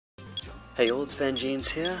Hey all, it's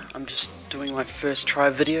VanJeans here. I'm just doing my first try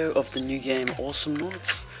video of the new game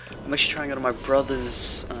Awesomenauts. I'm actually trying it on my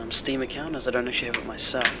brother's Steam account as I don't actually have it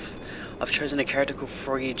myself. I've chosen a character called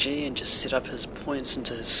Froggy G and just set up his points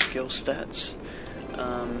into his skill stats.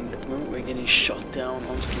 At the moment we're getting shot down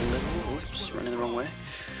onto the level. Oops, running the wrong way.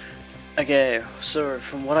 Okay, so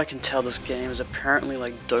from what I can tell, this game is apparently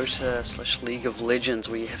like Dota / League of Legends,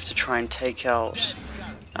 where you have to try and take out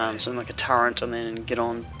something like a turret and then get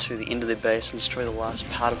on to the end of their base and destroy the last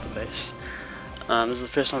part of the base. This is the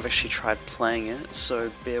first time I've actually tried playing it,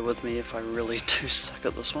 so bear with me if I really do suck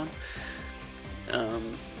at this one.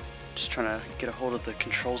 Just trying to get a hold of the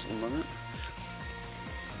controls at the moment.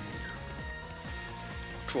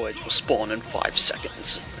 Droids will spawn in 5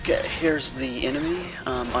 seconds. Okay, here's the enemy.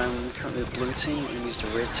 I'm currently the blue team, enemy's the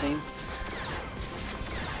red team.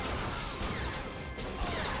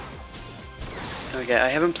 Okay, I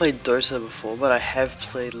haven't played Dota before, but I have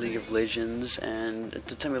played League of Legends, and it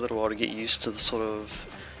did take me a little while to get used to the sort of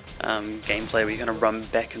gameplay where you kind of run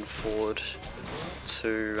back and forward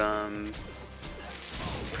to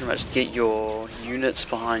pretty much get your units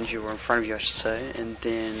behind you, or in front of you I should say, and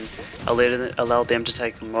then allow them to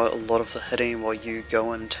take a lot of the hitting while you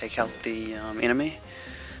go and take out the enemy.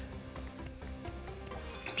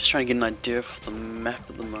 I'm just trying to get an idea for the map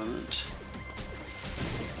at the moment.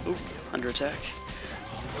 Ooh, under attack.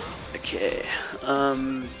 Okay,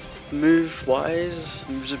 move wise,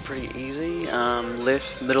 moves are pretty easy.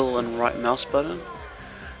 Left, middle and right mouse button.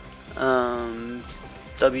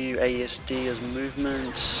 WASD is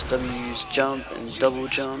movement, W's jump and double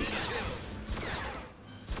jump.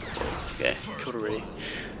 Okay, killed already.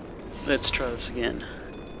 Let's try this again.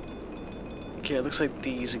 Okay, it looks like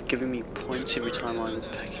these are giving me points every time I'm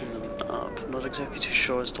picking them up. I'm not exactly too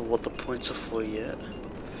sure as to what the points are for yet.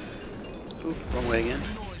 Ooh, wrong way again.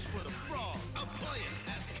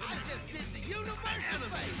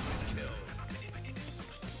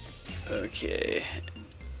 Okay.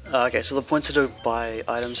 Okay, so the points are to buy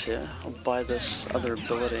items here. I'll buy this other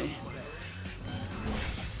ability.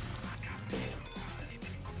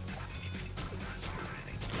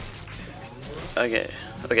 Okay,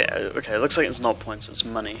 it looks like it's not points, it's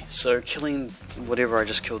money. So killing whatever I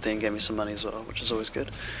just killed then gave me some money as well, which is always good.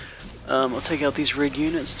 I'll take out these red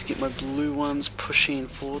units to get my blue ones pushing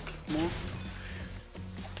forward more.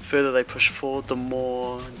 The further they push forward, the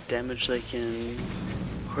more damage they can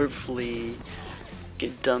hopefully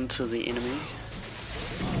get done to the enemy.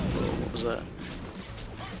 Oh, what was that?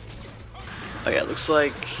 Okay, it looks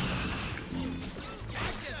like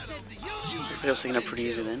I was taking up pretty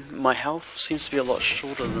easy then. My health seems to be a lot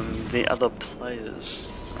shorter than the other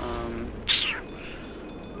players.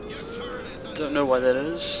 Don't know why that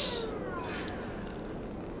is.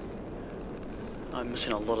 I'm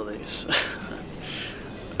missing a lot of these.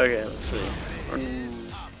 Okay, let's see.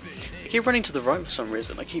 I keep running to the right for some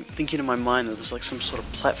reason. I keep thinking in my mind that there's like some sort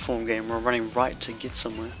of platform game where I'm running right to get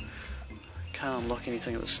somewhere. Can't unlock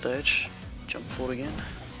anything at this stage. Jump forward again.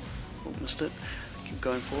 Oh, missed it. Keep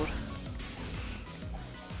going forward.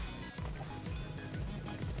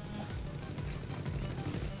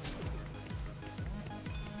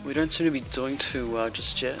 We don't seem to be doing too well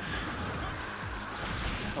just yet.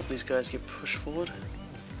 Help these guys get pushed forward.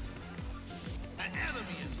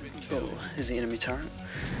 Oh, here's the enemy turret.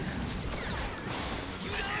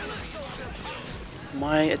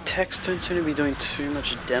 My attacks don't seem to be doing too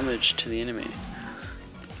much damage to the enemy.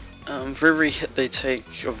 For every hit they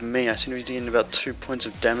take of me, I seem to be getting about 2 points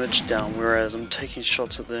of damage down, whereas I'm taking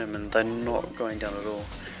shots at them and they're not going down at all.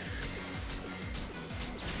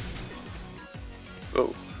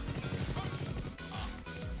 Oh.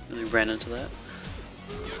 Really ran into that.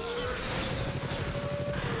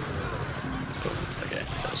 Oh, okay,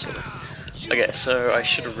 that was silly. Okay, so I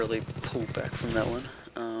should have really pulled back from that one.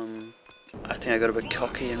 I think I got a bit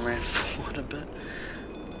cocky and ran forward a bit.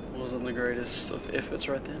 Wasn't the greatest of efforts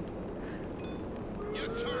right then.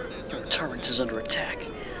 Your turret is under attack.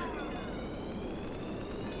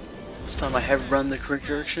 This time I have run the correct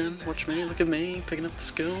direction. Watch me, look at me, picking up the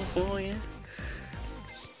skills. Oh yeah.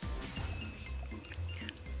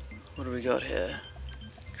 What do we got here?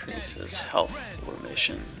 Increases health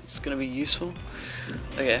automation. It's gonna be useful.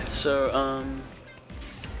 Okay, so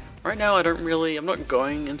right now I'm not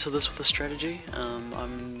going into this with a strategy.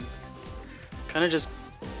 I'm kind of just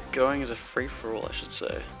going as a free-for-all, I should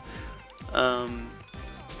say. I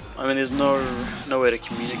mean, there's no way to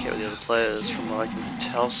communicate with the other players from what I can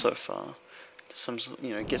tell so far.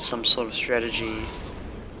 Get some sort of strategy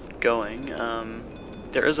going.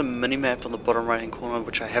 There is a mini-map on the bottom right-hand corner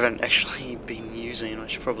which I haven't actually been using. I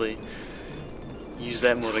should probably use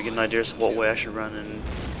that more to get an idea as to what way I should run and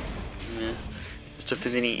Yeah. Just if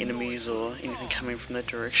there's any enemies or anything coming from that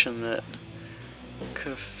direction that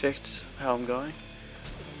could affect how I'm going.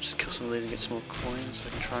 Just kill some of these and get some more coins so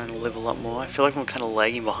I can try and level up more. I feel like I'm kind of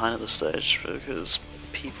lagging behind at this stage because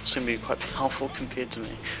people seem to be quite powerful compared to me.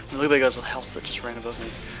 I mean, look at that guy's health that just ran above me.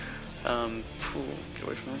 Get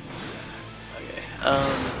away from him. Okay.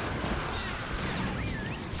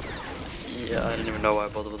 Yeah, I didn't even know why I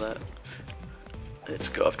bothered with that. Let's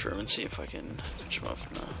go after him and see if I can finish him off.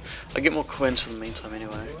 No. I get more coins for the meantime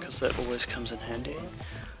anyway, because that always comes in handy.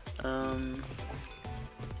 Let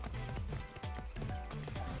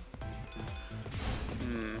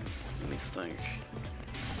me think.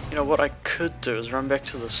 You know, what I could do is run back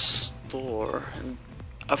to the store and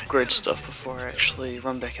upgrade stuff before I actually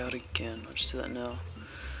run back out again. I'll just do that now.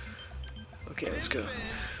 Okay, let's go.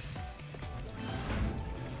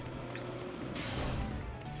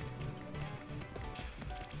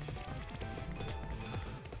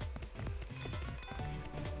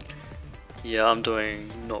 Yeah, I'm doing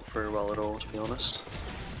not very well at all, to be honest.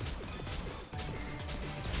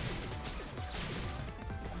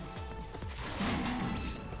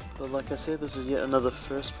 But like I said, this is yet another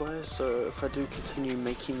first play, so if I do continue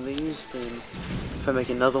making these, then if I make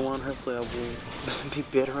another one, hopefully I will be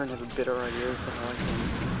better and have a better idea as to how I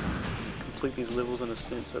can complete these levels in a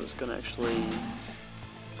sense that it's going to actually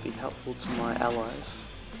be helpful to my allies.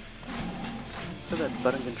 So that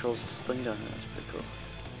button controls this thing down here, that's pretty cool.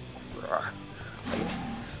 Okay.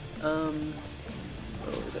 Oh,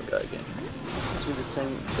 there's that guy again. This is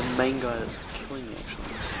the main guy that's killing me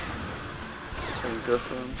actually. Let's see if I can go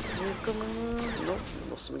for him. Oh, come on! Nope, I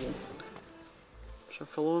lost him again. Should I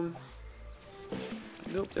follow him?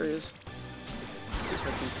 Nope, there he is. Let's see if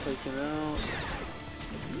I can take him out.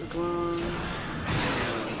 Come on!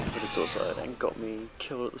 But it's also and got me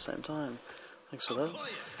killed at the same time. Thanks for that.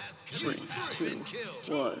 3, 2,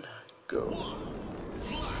 1, go.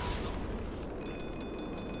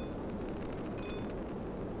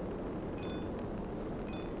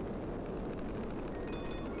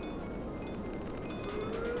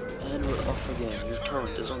 And we're off again. Your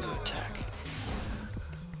turret is under attack.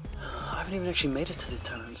 I haven't even actually made it to the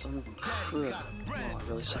turrets. Oh, I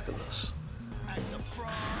really suck at this.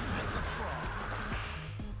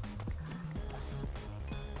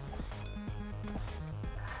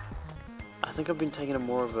 I think I've been taking a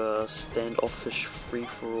more of a standoffish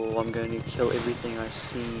free-for-all, I'm going to kill everything I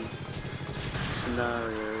see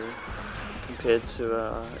scenario, compared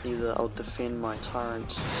to either I'll defend my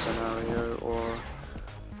tyrant scenario or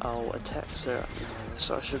I'll attack scenario.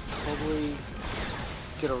 So I should probably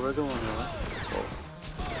get a wriggle on her. Oh,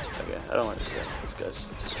 okay, I don't like this guy. This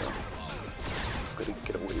guy's too strong. I've got to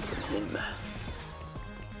get away from him.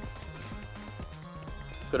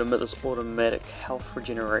 Gotta admit, this automatic health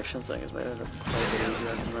regeneration thing has made it quite a bit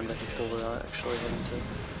easier. I can run back and pull without actually having to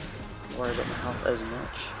worry about my health as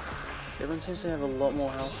much. Everyone seems to have a lot more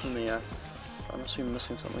health than me. I must be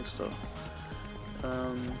missing something still.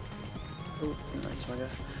 Oh, nice, my guy.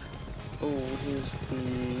 Oh, here's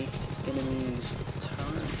the enemy's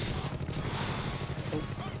turret. Oh,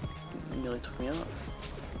 nearly took me out.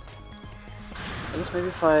 I guess maybe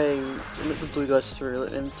if I let the blue guys through,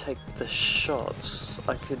 let them take the shots,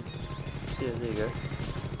 I could... Yeah, there you go.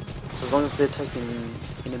 So as long as they're taking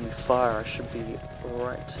enemy fire, I should be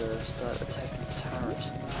alright to start attacking the turret.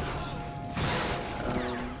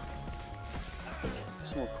 Get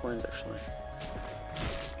some more coins actually.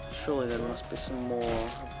 Surely there must be some more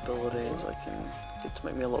abilities I can get to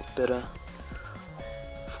make me a lot better.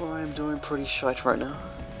 For I am doing pretty shite right now.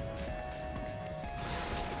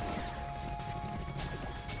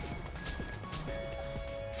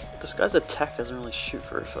 This guy's attack doesn't really shoot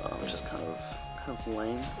very far, which is kind of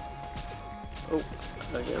lame. Oh,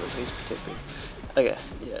 okay, he's protected. Okay,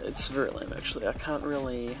 yeah, it's very lame actually. I can't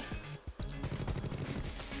really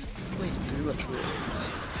do much with it.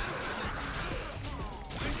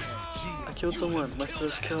 I killed someone, my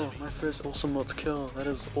first kill, my first Awesomenauts kill. That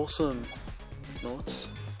is awesome, Nauts.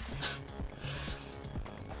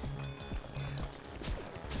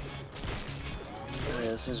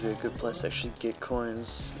 Yeah, this seems to be a good place to actually get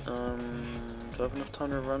coins. Do I have enough time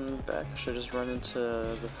to run back? I should just run into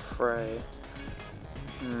the fray.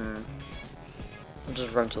 I'll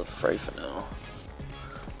just run to the fray for now.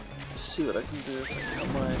 Let's see what I can do if I can help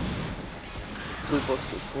my blue bots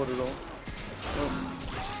get forward at all. Oh,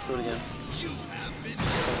 do it again.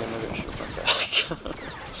 Oh, maybe I should have run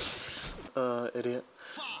back. Idiot.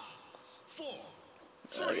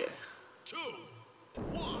 Okay.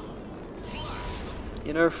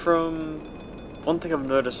 You know, one thing I've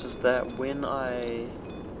noticed is that when I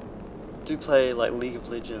do play like League of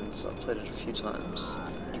Legends, I've played it a few times,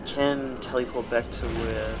 you can teleport back to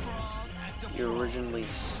where you originally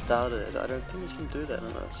started. I don't think you can do that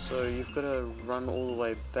in this, so you've got to run all the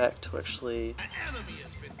way back to actually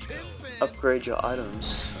upgrade your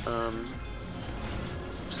items.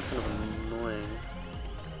 It's kind of annoying.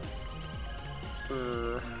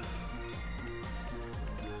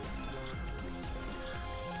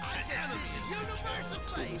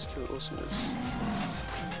 Let's kill Awesomenauts.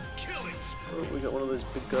 Oh, we got one of those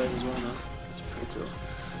big guys as well now. That's pretty cool.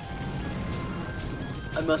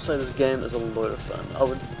 I must say this game is a load of fun. I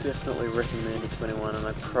would definitely recommend it to anyone, and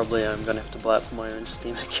I probably am going to have to buy it for my own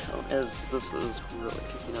Steam account, as this is really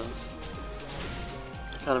kicking ass.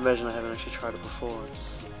 I can't imagine I haven't actually tried it before.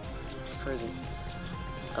 It's crazy.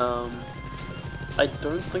 I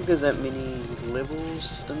don't think there's that many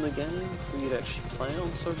levels in the game for you to actually play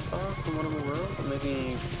on so far, from what I'm aware of, or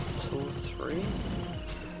maybe 2 or 3.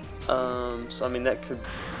 So I mean that could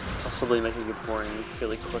possibly make it get boring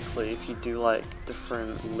fairly quickly if you do like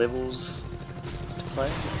different levels to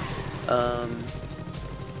play.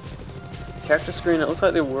 Character screen, it looks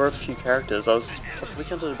like there were a few characters. I probably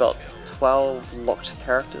counted about 12 locked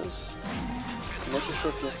characters. I'm not so sure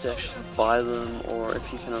if you have to actually buy them or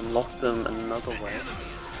if you can unlock them another way.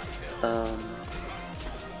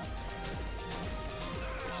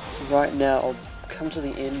 Right now I'll come to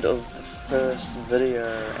the end of the first video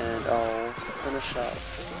and I'll finish up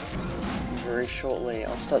very shortly.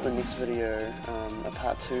 I'll start the next video, a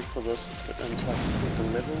part 2 for this until I complete the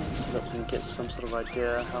level so that we can get some sort of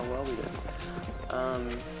idea how well we did.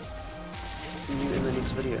 See you in the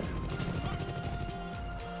next video.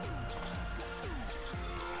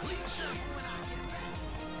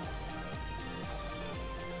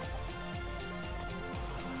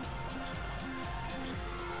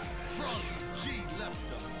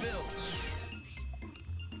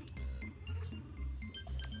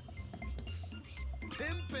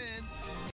 Pimpin'!